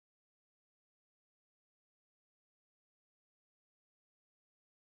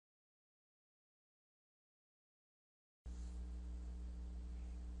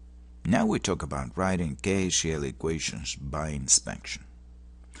Now we talk about writing KCL equations by inspection.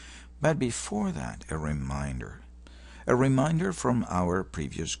 But before that, a reminder. A reminder from our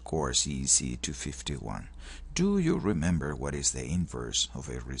previous course, EC 251. Do you remember what is the inverse of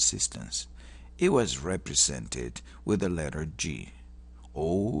a resistance? It was represented with the letter G.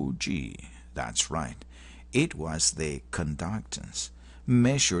 Oh, G, that's right. It was the conductance,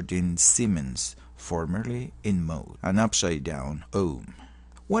 measured in Siemens, formerly in mode, an upside-down ohm.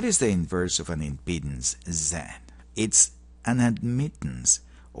 What is the inverse of an impedance Z? It's an admittance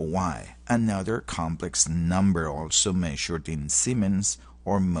Y, another complex number also measured in Siemens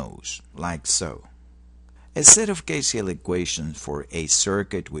or mhos, like so. A set of KCL equations for a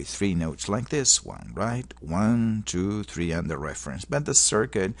circuit with three nodes like this one, right? 1, 2, 3, and the reference. But the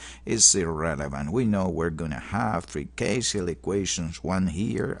circuit is irrelevant. We know we're going to have three KCL equations, one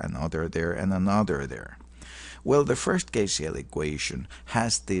here, another there, and another there. Well, the first KCL equation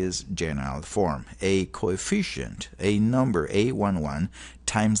has this general form. A coefficient, a number A11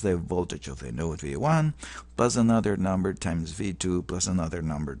 times the voltage of the node V1 plus another number times V2 plus another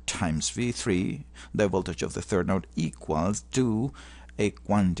number times V3, the voltage of the third node, equals to a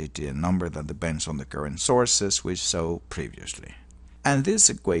quantity, a number that depends on the current sources we saw previously. And this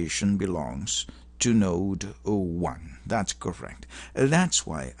equation belongs to node 1. That's correct. That's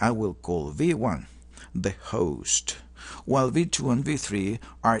why I will call V1 the host, while V2 and V3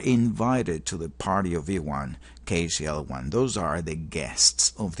 are invited to the party of V1, KCL1. Those are the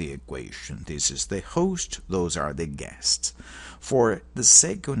guests of the equation. This is the host, those are the guests. For the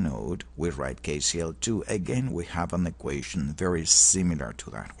second node, we write KCL2. Again, we have an equation very similar to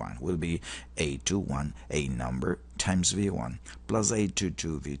that one. Will be A21, a number, times V1, plus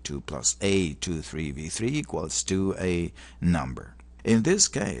A22, V2, plus A23, V3 equals to a number. In this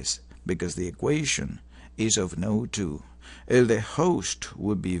case, because the equation is of node 2, the host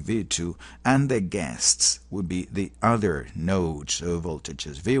would be V2 and the guests would be the other nodes of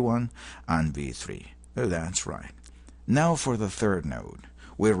voltages V1 and V3. That's right. Now for the third node,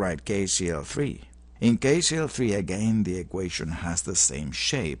 we write KCL3. In KCL3 again, the equation has the same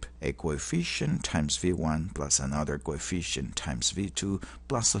shape, a coefficient times V1 plus another coefficient times V2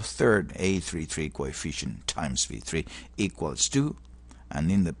 plus a third A33 coefficient times V3 equals to an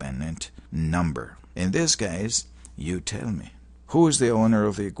independent number. In this case, you tell me. Who is the owner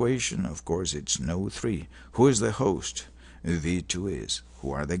of the equation? Of course, it's node 3. Who is the host? V2 is.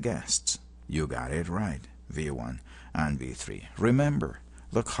 Who are the guests? You got it right. V1 and V3. Remember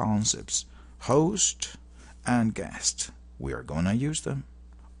the concepts. Host and guest. We are going to use them.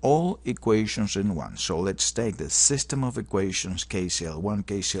 All equations in one. So let's take the system of equations KCL1,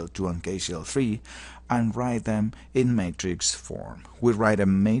 KCL2, and KCL3 and write them in matrix form. We write a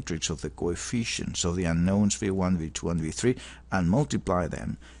matrix of the coefficients of the unknowns V1, V2, and V3 and multiply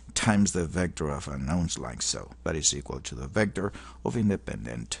them times the vector of unknowns like so. That is equal to the vector of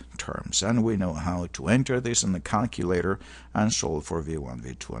independent terms. And we know how to enter this in the calculator and solve for V1,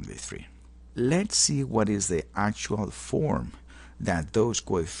 V2, and V3. Let's see what is the actual form that those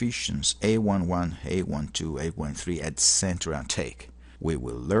coefficients A11, A12, A13, etc. take. We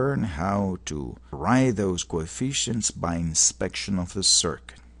will learn how to write those coefficients by inspection of the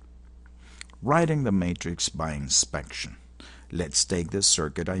circuit. Writing the matrix by inspection. Let's take the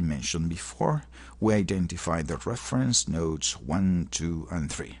circuit I mentioned before. We identify the reference nodes 1, 2,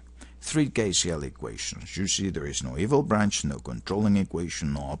 and 3. Three KCL equations. You see there is no eveil branch, no controlling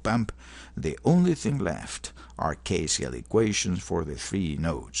equation, no op-amp. The only thing left are KCL equations for the three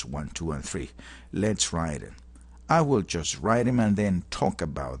nodes, 1, 2, and 3. Let's write it. I will just write them and then talk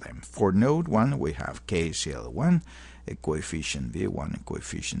about them. For node 1, we have KCL1, a coefficient V1, a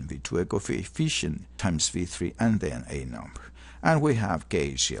coefficient V2, a coefficient times V3, and then a number. And we have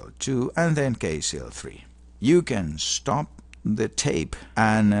KCL2 and then KCL3. You can stop the tape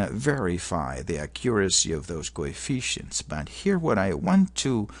and verify the accuracy of those coefficients. But here what I want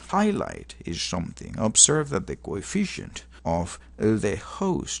to highlight is something. Observe that the coefficient of the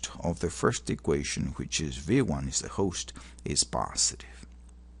host of the first equation, which is V1 is the host, is positive.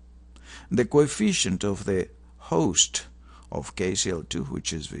 The coefficient of the host of KCL2,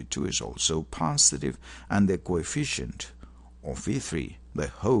 which is V2, is also positive, and the coefficient of V3, the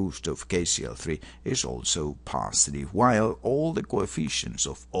host of KCL3, is also positive, while all the coefficients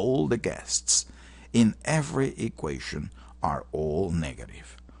of all the guests in every equation are all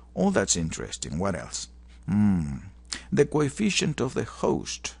negative. Oh, that's interesting. What else? The coefficient of the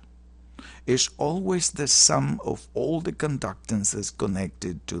host is always the sum of all the conductances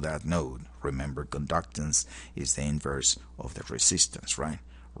connected to that node. Remember, conductance is the inverse of the resistance, right?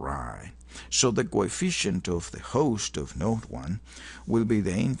 Right. So the coefficient of the host of node 1 will be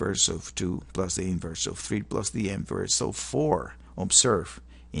the inverse of 2 plus the inverse of 3 plus the inverse of 4. Observe,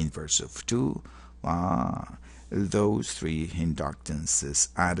 inverse of 2. Those three inductances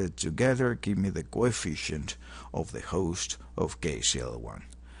added together give me the coefficient of the host of KCL1.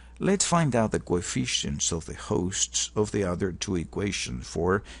 Let's find out the coefficients of the hosts of the other two equations.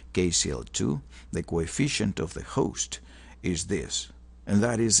 For KCL2, the coefficient of the host is this, and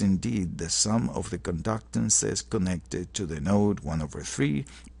that is indeed the sum of the conductances connected to the node 1 over 3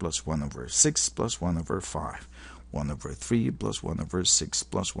 plus 1 over 6 plus 1 over 5. 1 over 3 plus 1 over 6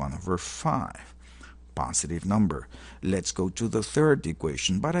 plus 1 over 5. Positive number. Let's go to the third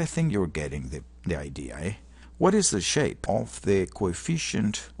equation, but I think you're getting the idea, eh? What is the shape of the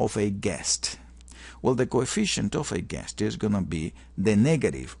coefficient of a guest? Well, the coefficient of a guest is going to be the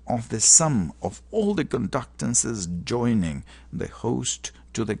negative of the sum of all the conductances joining the host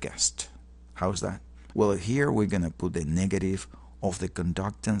to the guest. How's that? Well, here we're going to put the negative of the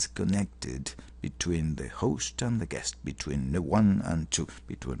conductance connected between the host and the guest, between the 1 and 2.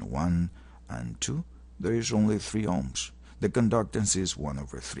 Between 1 and 2, there is only 3 ohms. The conductance is 1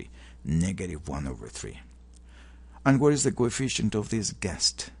 over 3, negative 1 over 3. And what is the coefficient of this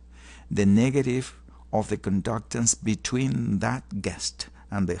guest? The negative of the conductance between that guest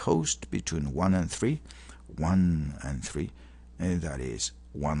and the host, between 1 and 3, 1 and 3, and that is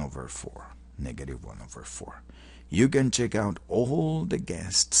 1 over 4, negative 1 over 4. You can check out all the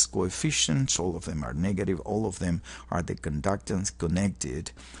guests' coefficients, all of them are negative, all of them are the conductance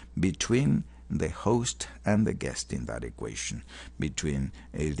connected between the host and the guest in that equation, between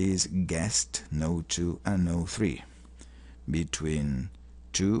this guest, node 2 and node 3. Between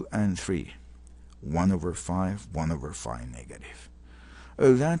 2 and 3, 1 over 5, 1 over 5 negative.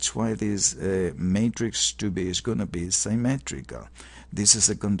 That's why this matrix 2b is going to be symmetrical. This is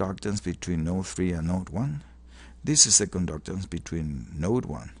a conductance between node 3 and node 1. This is a conductance between node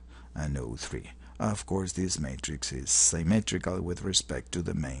 1 and node 3. Of course, this matrix is symmetrical with respect to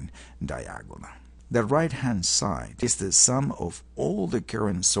the main diagonal. The right-hand side is the sum of all the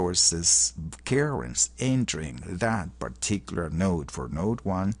current sources, currents entering that particular node. For node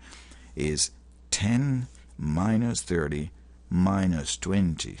 1 is 10 minus 30 minus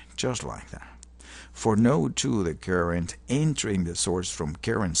 20, just like that. For node 2, the current entering the source from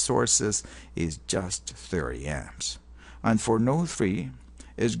current sources is just 30 amps. And for node 3,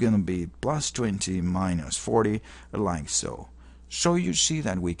 it's going to be plus 20 minus 40, like so. So you see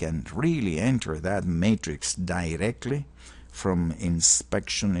that we can really enter that matrix directly from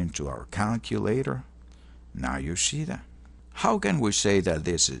inspection into our calculator. Now you see that. How can we say that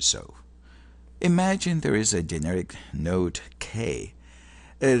this is so? Imagine there is a generic node K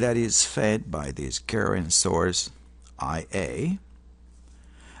that is fed by this current source IA,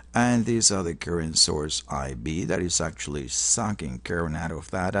 and this other current source IB that is actually sucking current out of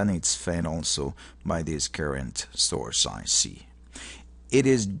that, and it's fed also by this current source IC. It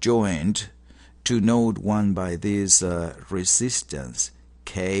is joined to node 1 by this resistance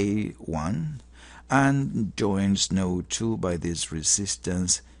K1, and joins node 2 by this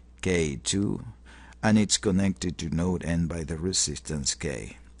resistance K2, and it's connected to node N by the resistance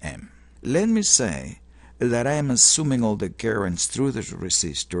Km. Let me say that I am assuming all the currents through the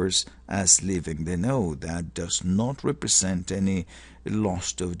resistors as leaving the node. That does not represent any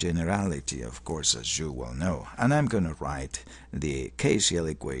loss of generality, of course, as you well know. And I'm going to write the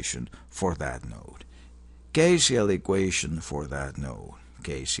KCL equation for that node. KCL equation for that node.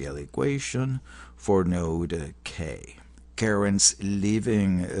 KCL equation for node K. Currents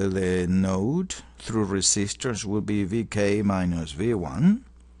leaving the node through resistors will be Vk minus V1.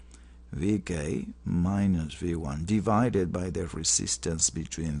 Vk minus V1 divided by the resistance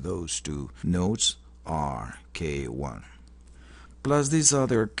between those two nodes, K1, plus this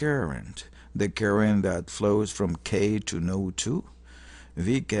other current, the current that flows from K to node 2,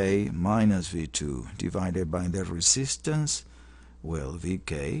 Vk minus V2 divided by the resistance, well,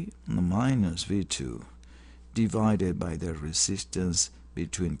 Vk minus V2 divided by the resistance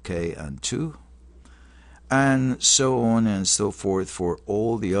between K and 2, and so on and so forth for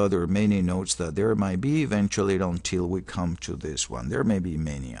all the other many nodes that there might be eventually until we come to this one. There may be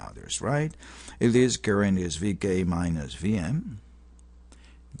many others, right? If this current is Vk minus Vm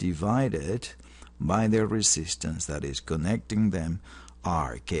divided by the resistance that is connecting them,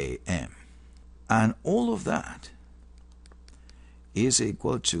 Rkm. And all of that is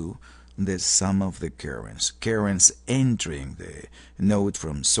equal to the sum of the currents. Currents entering the node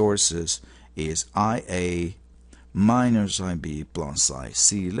from sources is IA minus IB plus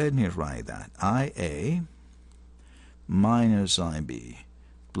IC. Let me write that. IA minus IB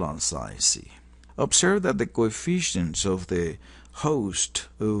plus IC. Observe that the coefficients of the host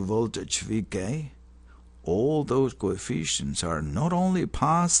voltage Vk, all those coefficients are not only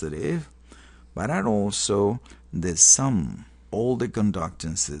positive, but are also the sum, all the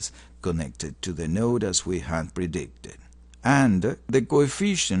conductances connected to the node as we had predicted. And the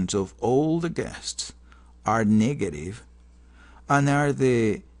coefficients of all the guests are negative and are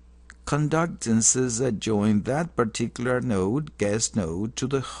the conductances that join that particular node, guest node, to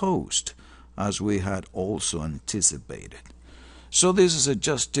the host, as we had also anticipated. So this is a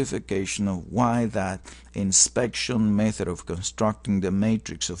justification of why that inspection method of constructing the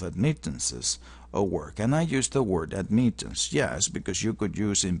matrix of admittances work. And I use the word admittance, yes, because you could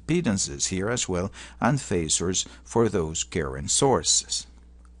use impedances here as well and phasors for those current sources.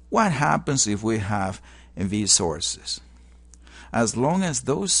 What happens if we have these sources? As long as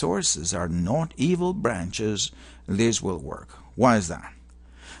those sources are not eveil branches, this will work. Why is that?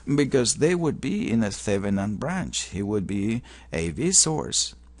 Because they would be in a Thevenin branch. It would be a V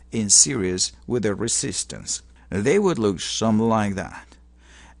source in series with a resistance. They would look something like that.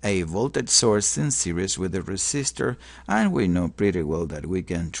 A voltage source in series with a resistor, and we know pretty well that we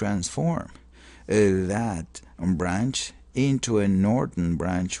can transform that branch into a Norton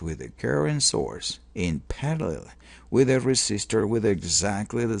branch with a current source in parallel with a resistor with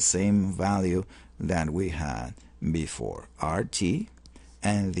exactly the same value that we had before, RT,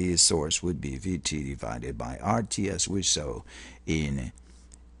 and the source would be VT divided by RT as we saw in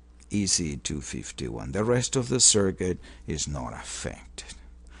EC251. The rest of the circuit is not affected.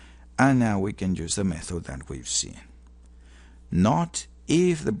 And now we can use the method that we've seen. Not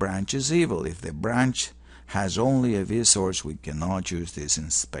if the branch is eveil. If the branch has only a V source, we cannot use this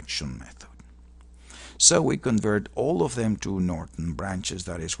inspection method. So we convert all of them to Norton branches.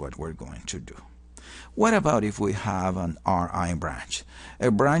 That is what we're going to do. What about if we have an RI branch?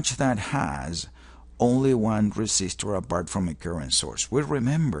 A branch that has only one resistor apart from a current source. We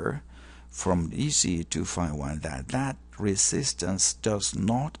remember from EC251 that resistance does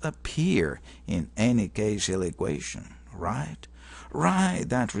not appear in any KCL equation, right? Right,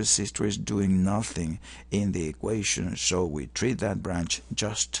 that resistor is doing nothing in the equation, so we treat that branch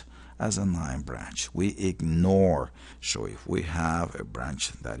just as a line branch. We ignore. So if we have a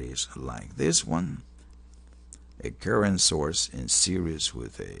branch that is like this one, a current source in series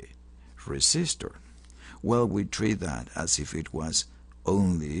with a resistor, well, we treat that as if it was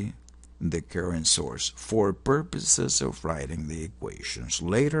only the current source for purposes of writing the equations.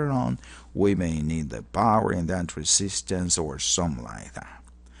 Later on, we may need the power in that resistance or something like that.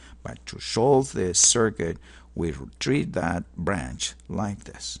 But to solve this circuit, we treat that branch like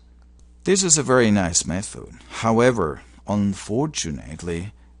this. This is a very nice method. However,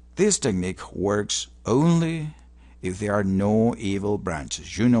 unfortunately, this technique works only if there are no eveil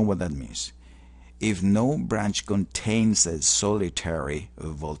branches. You know what that means. If no branch contains a solitary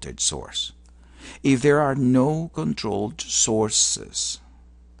voltage source. If there are no controlled sources.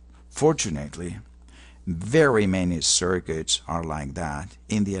 Fortunately, very many circuits are like that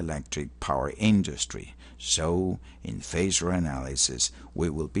in the electric power industry. So, in phasor analysis,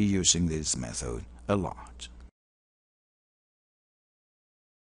 we will be using this method a lot.